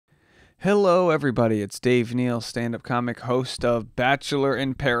Hello, everybody. It's Dave Neal, stand-up comic, host of Bachelor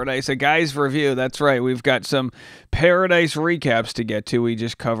in Paradise, a guy's review. That's right. We've got some Paradise recaps to get to. We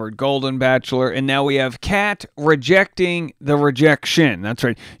just covered Golden Bachelor, and now we have Kat rejecting the rejection. That's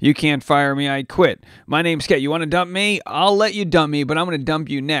right. You can't fire me. I quit. My name's Kat. You want to dump me? I'll let you dump me, but I'm going to dump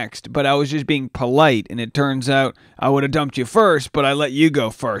you next. But I was just being polite, and it turns out I would have dumped you first, but I let you go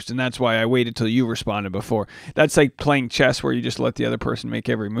first, and that's why I waited till you responded before. That's like playing chess where you just let the other person make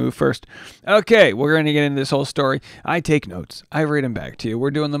every move first. Okay, we're going to get into this whole story. I take notes. I read them back to you. We're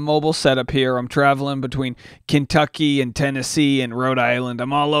doing the mobile setup here. I'm traveling between Kentucky and Tennessee and Rhode Island.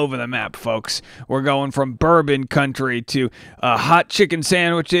 I'm all over the map, folks. We're going from bourbon country to hot chicken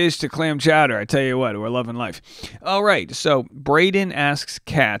sandwiches to clam chowder. I tell you what, we're loving life. All right, so Brayden asks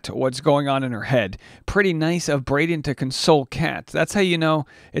Kat what's going on in her head. Pretty nice of Brayden to console Kat. That's how you know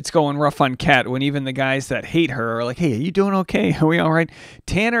it's going rough on Kat, when even the guys that hate her are like, hey, are you doing okay? Are we all right?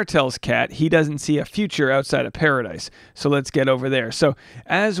 Tanner tells Kat he doesn't see a future outside of paradise. So let's get over there. So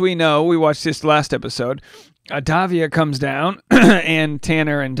as we know, we watched this last episode. Davia comes down and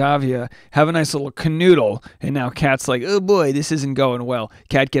Tanner and Davia have a nice little canoodle, and now Kat's like, oh boy, this isn't going well.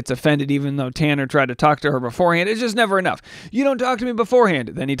 Kat gets offended even though Tanner tried to talk to her beforehand. It's just never enough. You don't talk to me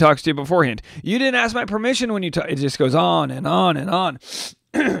beforehand. Then he talks to you beforehand. You didn't ask my permission when you talk. It just goes on and on and on.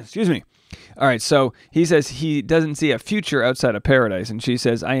 Excuse me. All right, so he says he doesn't see a future outside of paradise, and she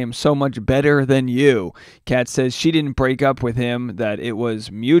says, I am so much better than you. Kat says she didn't break up with him, that it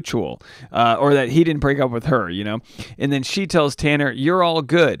was mutual, or that he didn't break up with her, you know? And then she tells Tanner, you're all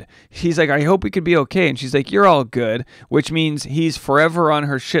good. He's like, I hope we could be okay. And she's like, you're all good, which means he's forever on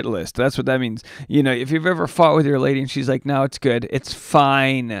her shit list. That's what that means. You know, if you've ever fought with your lady and she's like, no, it's good. It's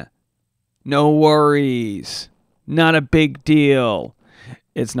fine. No worries. Not a big deal.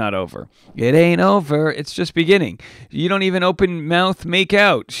 It's not over. It ain't over. It's just beginning. You don't even open mouth make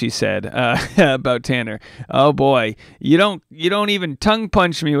out, she said about Tanner. Oh boy, you don't even tongue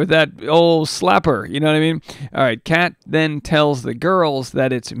punch me with that old slapper. You know what I mean? All right. Kat then tells the girls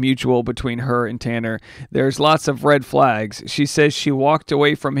that it's mutual between her and Tanner. There's lots of red flags. She says she walked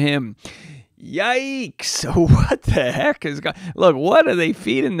away from him. Yikes! What the heck is going? Look, what are they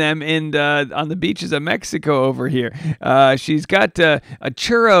feeding them in on the beaches of Mexico over here? She's got a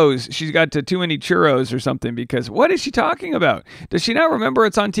churros. She's got too many churros or something, because what is she talking about? Does she not remember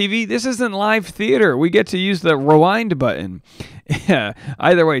it's on TV? This isn't live theater. We get to use the rewind button. Yeah.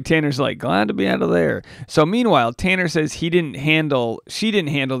 Either way, Tanner's like, glad to be out of there. So meanwhile, Tanner says she didn't handle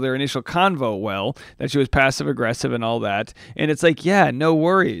their initial convo well, that she was passive aggressive and all that. And it's like, yeah, no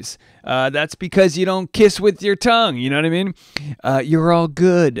worries. That's because you don't kiss with your tongue. You know what I mean? You're all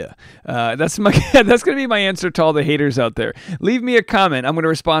good. That's gonna be my answer to all the haters out there. Leave me a comment. I'm gonna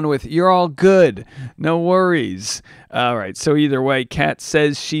respond with, you're all good. No worries. All right. So either way, Kat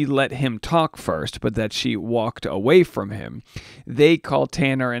says she let him talk first, but that she walked away from him. They call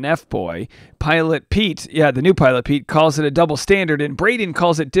Tanner an F-boy. Pilot Pete, the new Pilot Pete, calls it a double standard, and Brayden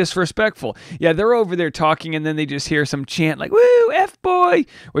calls it disrespectful. Yeah, they're over there talking, and then they just hear some chant like, woo, F-boy,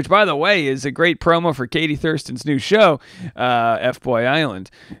 which, by the way, is a great promo for Katie Thurston's new show, F-Boy Island.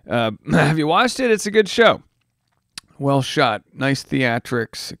 Have you watched it? It's a good show. Well shot. Nice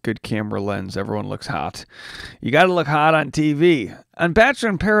theatrics. Good camera lens. Everyone looks hot. You got to look hot on TV. And Bachelor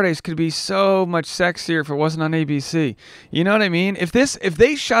in Paradise could be so much sexier if it wasn't on ABC. You know what I mean? If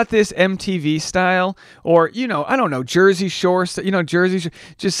they shot this MTV style, or, you know, I don't know, Jersey Shore,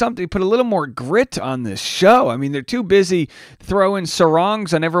 just something, put a little more grit on this show. I mean, they're too busy throwing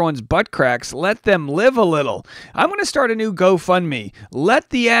sarongs on everyone's butt cracks. Let them live a little. I'm going to start a new GoFundMe. Let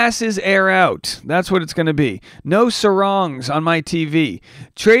the asses air out. That's what it's going to be. No sarongs on my TV.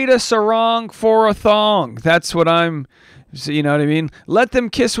 Trade a sarong for a thong. That's what I'm... So, you know what I mean? Let them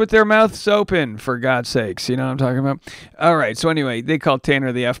kiss with their mouths open, for God's sakes. You know what I'm talking about? All right. So anyway, they call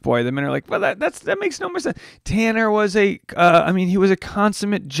Tanner the F-boy. The men are like, well, that makes no more sense. Tanner was he was a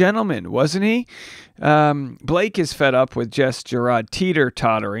consummate gentleman, wasn't he? Blake is fed up with Jess Gerard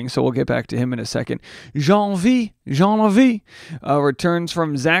teeter-tottering, so we'll get back to him in a second. Jean-Vie returns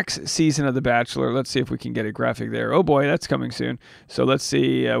from Zach's season of The Bachelor. Let's see if we can get a graphic there. Oh boy, that's coming soon. So let's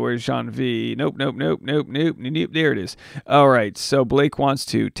see, where's Jean-Vie? Nope. There it is. All right, so Blake wants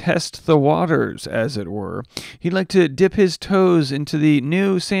to test the waters, as it were. He'd like to dip his toes into the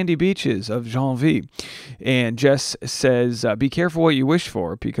new sandy beaches of Jean-Vie. And Jess says, be careful what you wish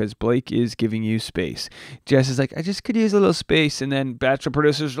for, because Blake is giving you space. Jess is like, I just could use a little space. And then Bachelor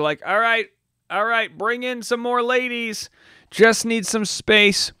producers are like, all right, bring in some more ladies. Jess needs some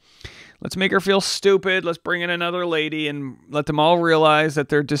space. Let's make her feel stupid. Let's bring in another lady and let them all realize that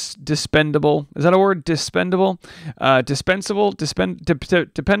they're dispendable. Is that a word? Dispendable? Dispensable?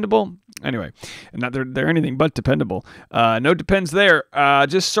 Dependable? Anyway, not they're anything but dependable. No depends there.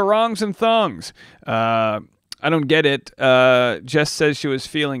 Just sarongs and thongs. I don't get it. Jess says she was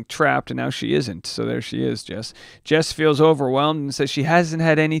feeling trapped, and now she isn't. So there she is, Jess. Jess feels overwhelmed and says she hasn't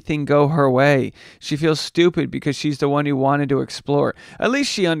had anything go her way. She feels stupid because she's the one who wanted to explore. At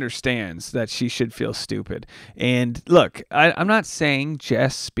least she understands that she should feel stupid. And look, I'm not saying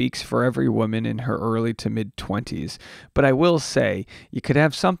Jess speaks for every woman in her early to mid-20s, but I will say you could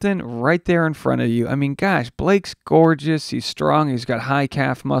have something right there in front of you. I mean, gosh, Blake's gorgeous. He's strong. He's got high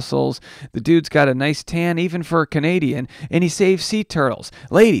calf muscles. The dude's got a nice tan, even for a Canadian, and he saves sea turtles.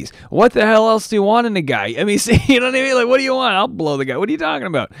 Ladies, what the hell else do you want in a guy? I mean, see, you know what I mean? Like, what do you want? I'll blow the guy. What are you talking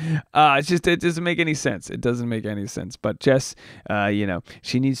about? It doesn't make any sense. It doesn't make any sense. But Jess,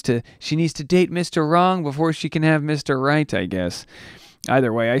 she needs to date Mr. Wrong before she can have Mr. Right, I guess.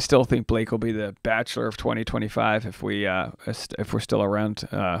 Either way, I still think Blake will be the Bachelor of 2025 if we're still around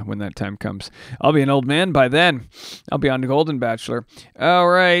when that time comes. I'll be an old man by then. I'll be on the Golden Bachelor. All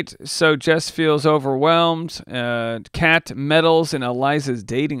right, so Jess feels overwhelmed. Kat meddles in Eliza's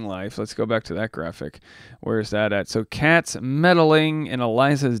dating life. Let's go back to that graphic. Where's that at? So Kat's meddling in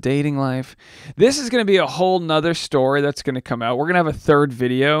Eliza's dating life. This is going to be a whole nother story that's going to come out. We're going to have a third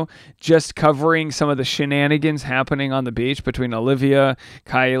video just covering some of the shenanigans happening on the beach between Olivia,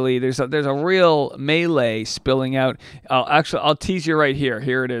 Kylie. There's a real melee spilling out. I'll tease you right here.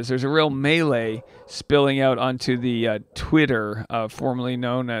 Here it is. There's a real melee spilling out onto the Twitter, formerly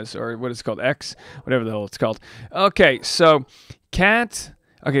known as, or what is it called, X, whatever the hell it's called. Okay, so Kat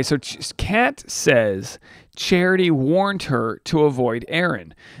says Charity warned her to avoid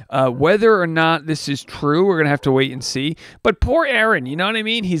Aaron. Whether or not this is true, we're going to have to wait and see. But poor Aaron, you know what I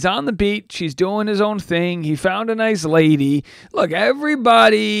mean? He's on the beach. He's doing his own thing. He found a nice lady. Look,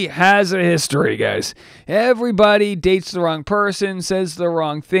 everybody has a history, guys. Everybody dates the wrong person, says the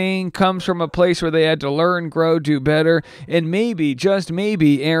wrong thing, comes from a place where they had to learn, grow, do better. And maybe, just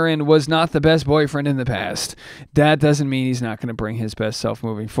maybe, Aaron was not the best boyfriend in the past. That doesn't mean he's not going to bring his best self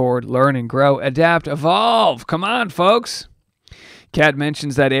moving forward. Learn and grow, adapt, evolve. Come on, folks. Kat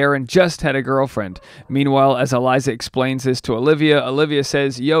mentions that Aaron just had a girlfriend. Meanwhile, as Eliza explains this to Olivia, Olivia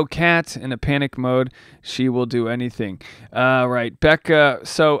says, "Yo, Kat," in a panic mode. She will do anything. Right, Becca.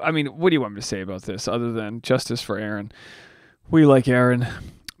 So, I mean, what do you want me to say about this other than justice for Aaron? We like Aaron.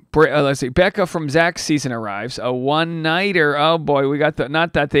 Let's see. Becca from Zach's season arrives. A one-nighter. Oh boy, we got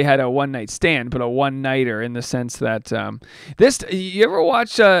not that they had a one-night stand, but a one-nighter in the sense that this. You ever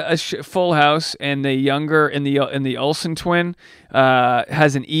watch Full House and the Olsen twin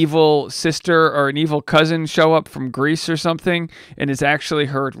has an evil sister or an evil cousin show up from Greece or something, and it's actually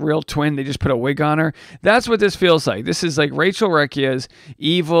her real twin. They just put a wig on her. That's what this feels like. This is like Rachel Recchia's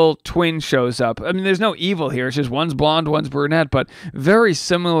evil twin shows up. I mean, there's no evil here. It's just one's blonde, one's brunette, but very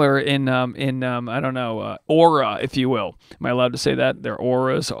similar in I don't know, aura, if you will. Am I allowed to say that? Their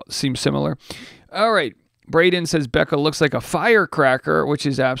auras seem similar. All right. Braden says Becca looks like a firecracker, which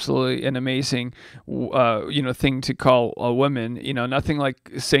is absolutely an amazing, thing to call a woman. You know, nothing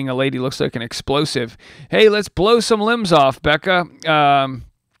like saying a lady looks like an explosive. Hey, let's blow some limbs off, Becca.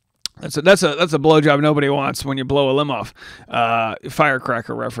 That's a blowjob nobody wants when you blow a limb off.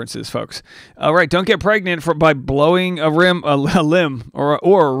 Firecracker references, folks. All right, don't get pregnant by blowing a limb or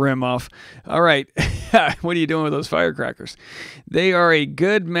a rim off. All right, what are you doing with those firecrackers? They are a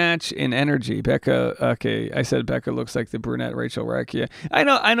good match in energy. Becca, okay, I said Becca looks like the brunette Rachel Recchia. I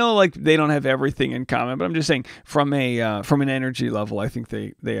know, like they don't have everything in common, but I'm just saying from an energy level, I think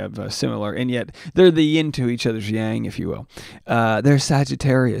they have similar, and yet they're the yin to each other's yang, if you will. They're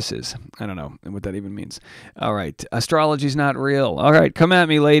Sagittariuses. I don't know what that even means. All right. Astrology's not real. All right. Come at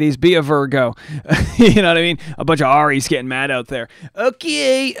me, ladies. Be a Virgo. You know what I mean? A bunch of Aries getting mad out there.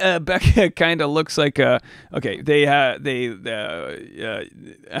 Okay. Becca kind of looks like okay.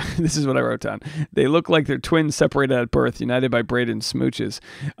 This is what I wrote down. They look like they're twins separated at birth, united by braided smooches.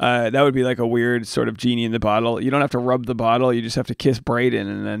 That would be like a weird sort of genie in the bottle. You don't have to rub the bottle. You just have to kiss Braden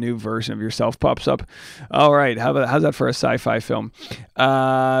and a new version of yourself pops up. All right. How's that for a sci-fi film?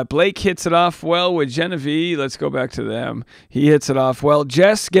 Blake hits it off well with Genevieve. Let's go back to them. He hits it off well.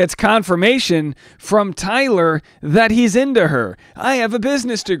 Jess gets confirmation from Tyler that he's into her. I have a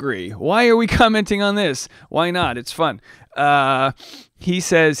business degree. Why are we commenting on this? Why not? It's fun. he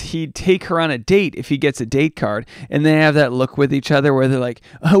says he'd take her on a date if he gets a date card, and they have that look with each other where they're like,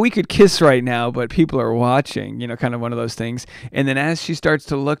 oh, we could kiss right now, but people are watching, kind of one of those things. And then as she starts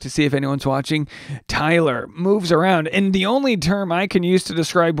to look to see if anyone's watching, Tyler moves around, and the only term I can use to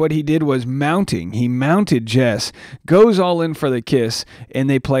describe what he did was mounting. He mounted Jess, goes all in for the kiss, and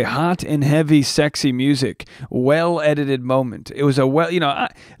they play hot and heavy, sexy music. Well-edited moment. It was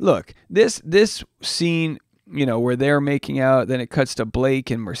look, this scene, where they're making out, then it cuts to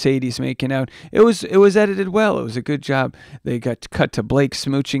Blake and Mercedes making out. It was edited well. It was a good job. They got cut to Blake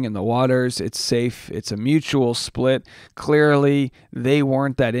smooching in the waters. It's safe. It's a mutual split. Clearly, they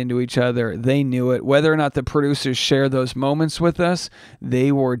weren't that into each other. They knew it. Whether or not the producers share those moments with us,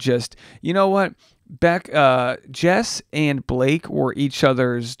 they were just, you know what? Jess and Blake were each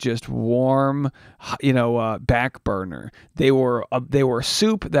other's just warm, back burner. They were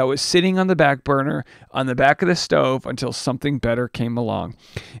soup that was sitting on the back burner on the back of the stove until something better came along.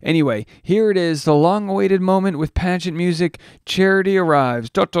 Anyway, here it is, the long-awaited moment with pageant music. Charity arrives.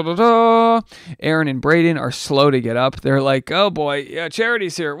 Da, da, da, da. Aaron and Brayden are slow to get up. They're like, oh boy, yeah,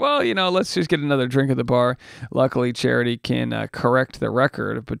 Charity's here. Well, let's just get another drink at the bar. Luckily, Charity can correct the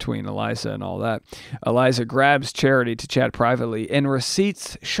record between Eliza and all that. Eliza grabs Charity to chat privately, and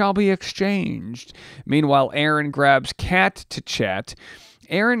receipts shall be exchanged. Meanwhile, Aaron grabs Kat to chat.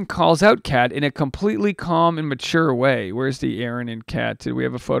 Aaron calls out Kat in a completely calm and mature way. Where's the Aaron and Kat? Did we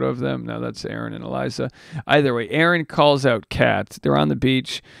have a photo of them? No, that's Aaron and Eliza. Either way, Aaron calls out Kat. They're on the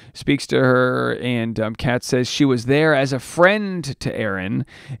beach, speaks to her, and Kat says she was there as a friend to Aaron.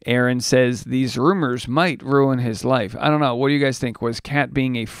 Aaron says these rumors might ruin his life. I don't know. What do you guys think? Was Kat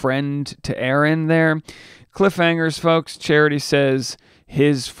being a friend to Aaron there? Cliffhangers, folks. Charity says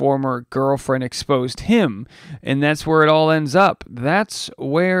his former girlfriend exposed him, and that's where it all ends up. That's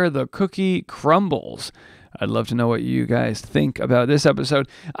where the cookie crumbles. I'd love to know what you guys think about this episode.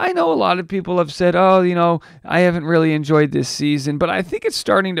 I know a lot of people have said, oh, I haven't really enjoyed this season, but I think it's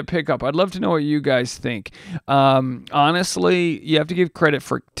starting to pick up. I'd love to know what you guys think. Honestly, you have to give credit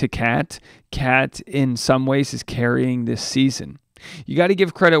to Kat. Kat, in some ways, is carrying this season. You got to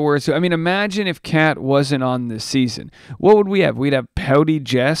give credit where it's... imagine if Kat wasn't on this season. What would we have? We'd have pouty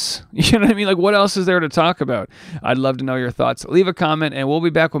Jess. You know what I mean? Like, what else is there to talk about? I'd love to know your thoughts. Leave a comment, and we'll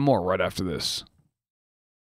be back with more right after this.